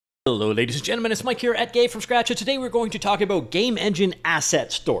Hello ladies and gentlemen, it's Mike here at Gamefromscratch, and today we're going to talk about Game Engine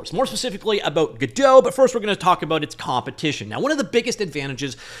Asset Stores, more specifically about Godot, but first we're going to talk about its competition. Now, one of the biggest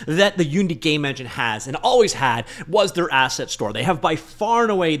advantages that the Unity Game Engine has, and always had, was their asset store. They have by far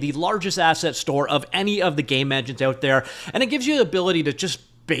and away the largest asset store of any of the game engines out there, and it gives you the ability to just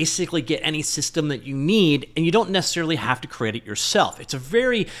basically get any system that you need, and you don't necessarily have to create it yourself. It's a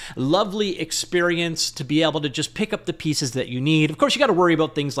very lovely experience to be able to just pick up the pieces that you need. Of course, you got to worry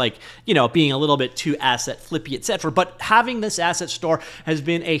about things like, being a little bit too asset flippy, etc. But having this asset store has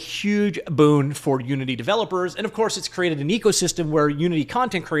been a huge boon for Unity developers, and of course, it's created an ecosystem where Unity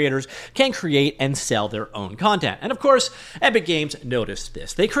content creators can create and sell their own content. And of course, Epic Games noticed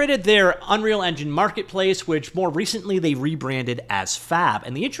this. They created their Unreal Engine Marketplace, which more recently they rebranded as Fab.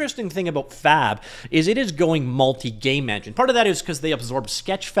 And the interesting thing about Fab is it is going multi-game engine. Part of that is because they absorbed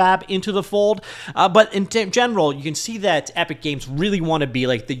Sketchfab into the fold, but in general, you can see that Epic Games really want to be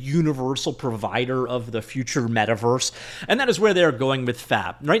like the universal provider of the future metaverse, and that is where they're going with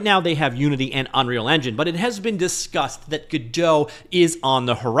Fab. Right now, they have Unity and Unreal Engine, but it has been discussed that Godot is on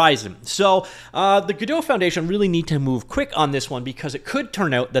the horizon. So the Godot Foundation really need to move quick on this one, because it could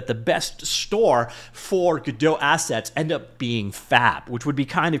turn out that the best store for Godot assets end up being Fab, which would be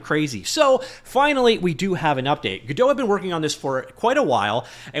kind of crazy. So finally, we do have an update. Godot have been working on this for quite a while,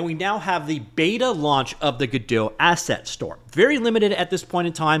 and we now have the beta launch of the Godot Asset Store. Very limited at this point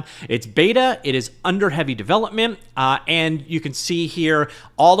in time. It's beta, it is under heavy development, and you can see here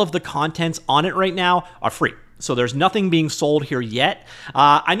all of the contents on it right now are free. So there's nothing being sold here yet.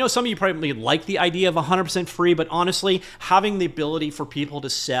 I know some of you probably like the idea of 100% free, but honestly, having the ability for people to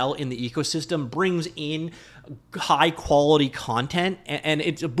sell in the ecosystem brings in high quality content, and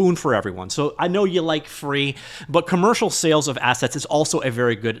it's a boon for everyone. So I know you like free, but commercial sales of assets is also a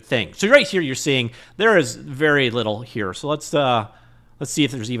very good thing. So right here, you're seeing there is very little here. So let's see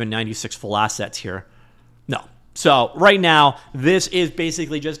if there's even 96 full assets here. No. So right now, this is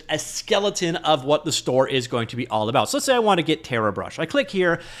basically just a skeleton of what the store is going to be all about. So let's say I want to get TerraBrush. I click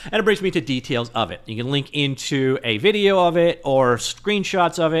here, and it brings me to details of it. You can link into a video of it or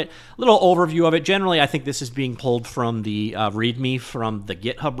screenshots of it, a little overview of it. Generally, I think this is being pulled from the README from the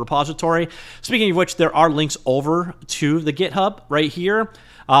GitHub repository. Speaking of which, there are links over to the GitHub right here.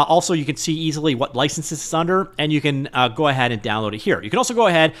 Also, you can see easily what licenses it's under, and you can go ahead and download it here. You can also go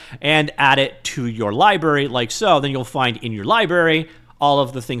ahead and add it to your library like so. Then you'll find in your library all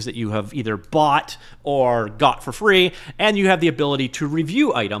of the things that you have either bought or got for free, and you have the ability to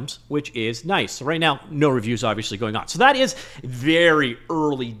review items, which is nice. So right now, no reviews obviously going on. So that is very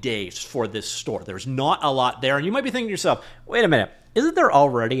early days for this store. There's not a lot there, and you might be thinking to yourself, wait a minute, isn't there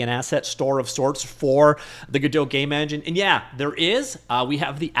already an asset store of sorts for the Godot game engine? And yeah, there is. We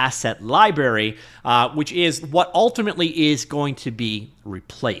have the asset library, which is what ultimately is going to be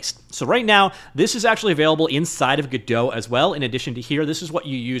replaced. So right now, this is actually available inside of Godot as well. In addition to here, this is what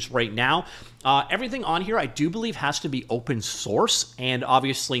you use right now. Everything on here, I do believe, has to be open source and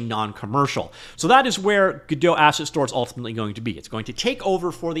obviously non-commercial. So that is where Godot Asset Store is ultimately going to be. It's going to take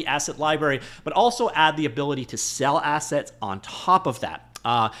over for the asset library, but also add the ability to sell assets on top of that.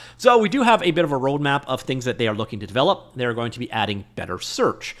 So we do have a bit of a roadmap of things that they are looking to develop. They're going to be adding better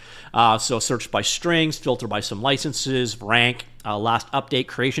search. So search by strings, filter by some licenses, rank, last update,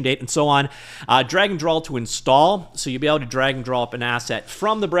 creation date, and so on. Drag and draw to install. So you'll be able to drag and draw up an asset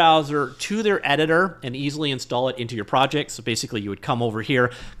from the browser to their editor and easily install it into your project. So basically you would come over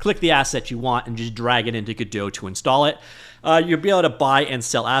here, click the asset you want, and just drag it into Godot to install it. You'll be able to buy and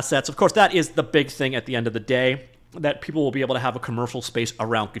sell assets. Of course, that is the big thing at the end of the day, that people will be able to have a commercial space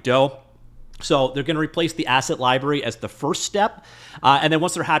around Godot. So they're going to replace the asset library as the first step. And then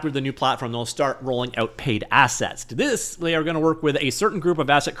once they're happy with the new platform, they'll start rolling out paid assets. To this, they are going to work with a certain group of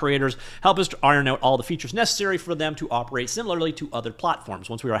asset creators, help us to iron out all the features necessary for them to operate similarly to other platforms.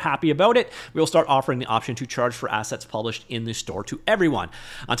 Once we are happy about it, we'll start offering the option to charge for assets published in the store to everyone.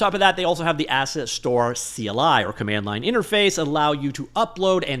 On top of that, they also have the Asset Store CLI, or command line interface, allow you to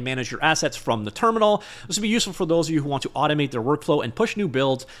upload and manage your assets from the terminal. This will be useful for those of you who want to automate their workflow and push new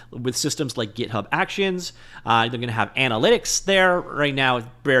builds with systems like GitHub Actions. They're going to have analytics there. Right now, it's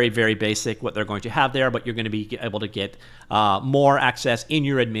very, very basic what they're going to have there, but you're going to be able to get more access in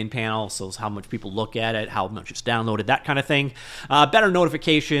your admin panel. So how much people look at it, how much it's downloaded, that kind of thing. Better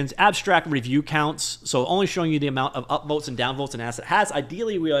notifications, abstract review counts. So only showing you the amount of upvotes and downvotes an asset has.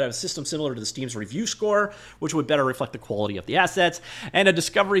 Ideally, we would have a system similar to the Steam's review score, which would better reflect the quality of the assets, and a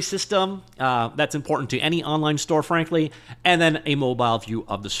discovery system that's important to any online store, frankly, and then a mobile view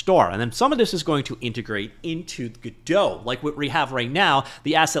of the store. And then some of this is going to integrate into Godot. Like what we have right now,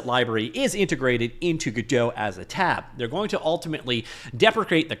 the asset library is integrated into Godot as a tab. They're going to ultimately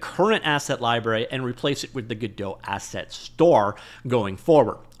deprecate the current asset library and replace it with the Godot Asset Store going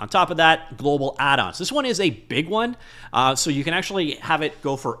forward. On top of that, global add-ons. This one is a big one, so you can actually have it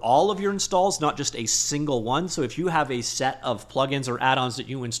go for all of your installs, not just a single one. So if you have a set of plugins or add-ons that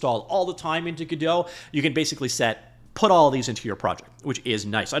you install all the time into Godot, you can basically put all of these into your project, which is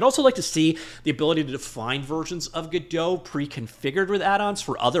nice. I'd also like to see the ability to define versions of Godot pre-configured with add-ons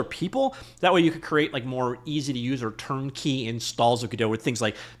for other people. That way you could create like more easy to use or turnkey installs of Godot with things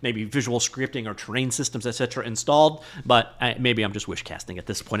like maybe visual scripting or terrain systems, etc. installed, but maybe I'm just wish casting at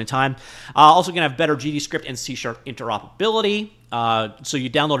this point in time. Also gonna have better GDScript and C# interoperability. So you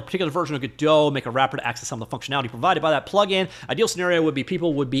download a particular version of Godot, make a wrapper to access some of the functionality provided by that plugin. Ideal scenario would be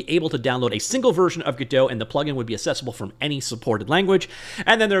people would be able to download a single version of Godot and the plugin would be accessible from any supported language.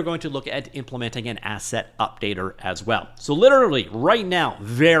 And then they're going to look at implementing an asset updater as well. So literally right now,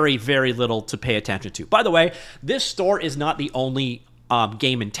 very, very little to pay attention to. By the way, this store is not the only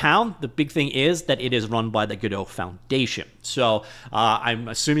game in town. The big thing is that it is run by the Godot Foundation. So I'm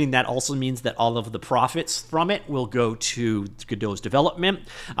assuming that also means that all of the profits from it will go to Godot's development.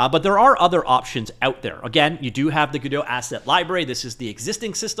 But there are other options out there. Again, you do have the Godot Asset Library. This is the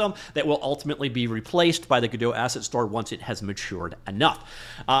existing system that will ultimately be replaced by the Godot Asset Store once it has matured enough.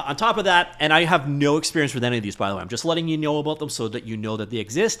 On top of that, and I have no experience with any of these, by the way, I'm just letting you know about them so that you know that they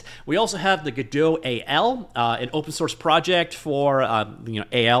exist. We also have the Godot AL, an open source project for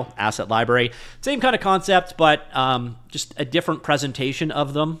AL, Asset Library. Same kind of concept, but just a different presentation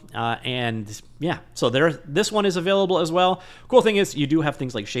of them. And yeah, so this one is available as well. Cool thing is you do have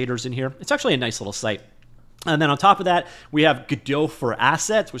things like shaders in here. It's actually a nice little site. And then on top of that, we have Godot for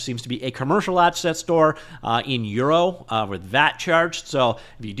Assets, which seems to be a commercial asset store in Euro with VAT charged. So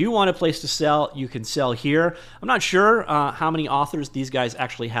if you do want a place to sell, you can sell here. I'm not sure how many authors these guys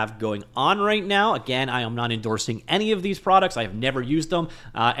actually have going on right now. Again, I am not endorsing any of these products. I have never used them.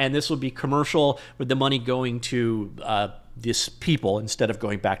 And this will be commercial with the money going to this people instead of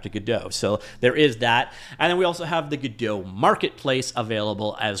going back to Godot. So there is that. And then we also have the Godot Marketplace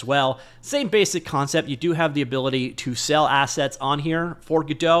available as well. Same basic concept. You do have the ability to sell assets on here for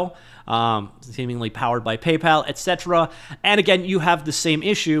Godot, seemingly powered by PayPal, etc. And again, you have the same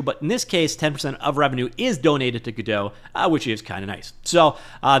issue, but in this case, 10% of revenue is donated to Godot, which is kind of nice. So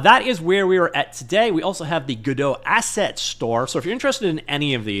that is where we are at today. We also have the Godot Asset Store. So if you're interested in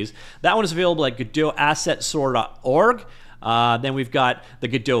any of these, that one is available at GodotAssetStore.org. Then we've got the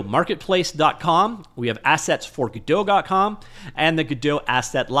GodotMarketplace.com. We have AssetsForGodot.com and the Godot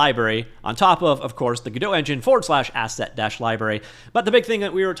Asset Library on top of course, the Godot Engine /asset-library. But the big thing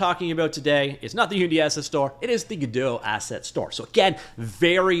that we were talking about today is not the Unity Asset Store. It is the Godot Asset Store. So again,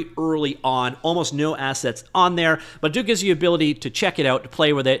 very early on, almost no assets on there, but it gives you the ability to check it out, to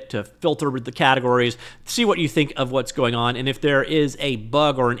play with it, to filter with the categories, see what you think of what's going on. And if there is a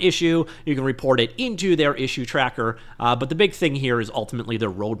bug or an issue, you can report it into their issue tracker. But the big thing here is ultimately their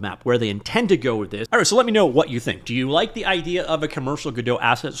roadmap, where they intend to go with this. All right, so let me know what you think. Do you like the idea of a commercial Godot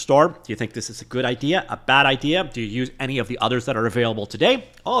Asset Store? Do you think this is a good idea, a bad idea? Do you use any of the others that are available today?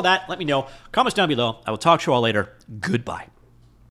 All of that, let me know. Comments down below. I will talk to you all later. Goodbye.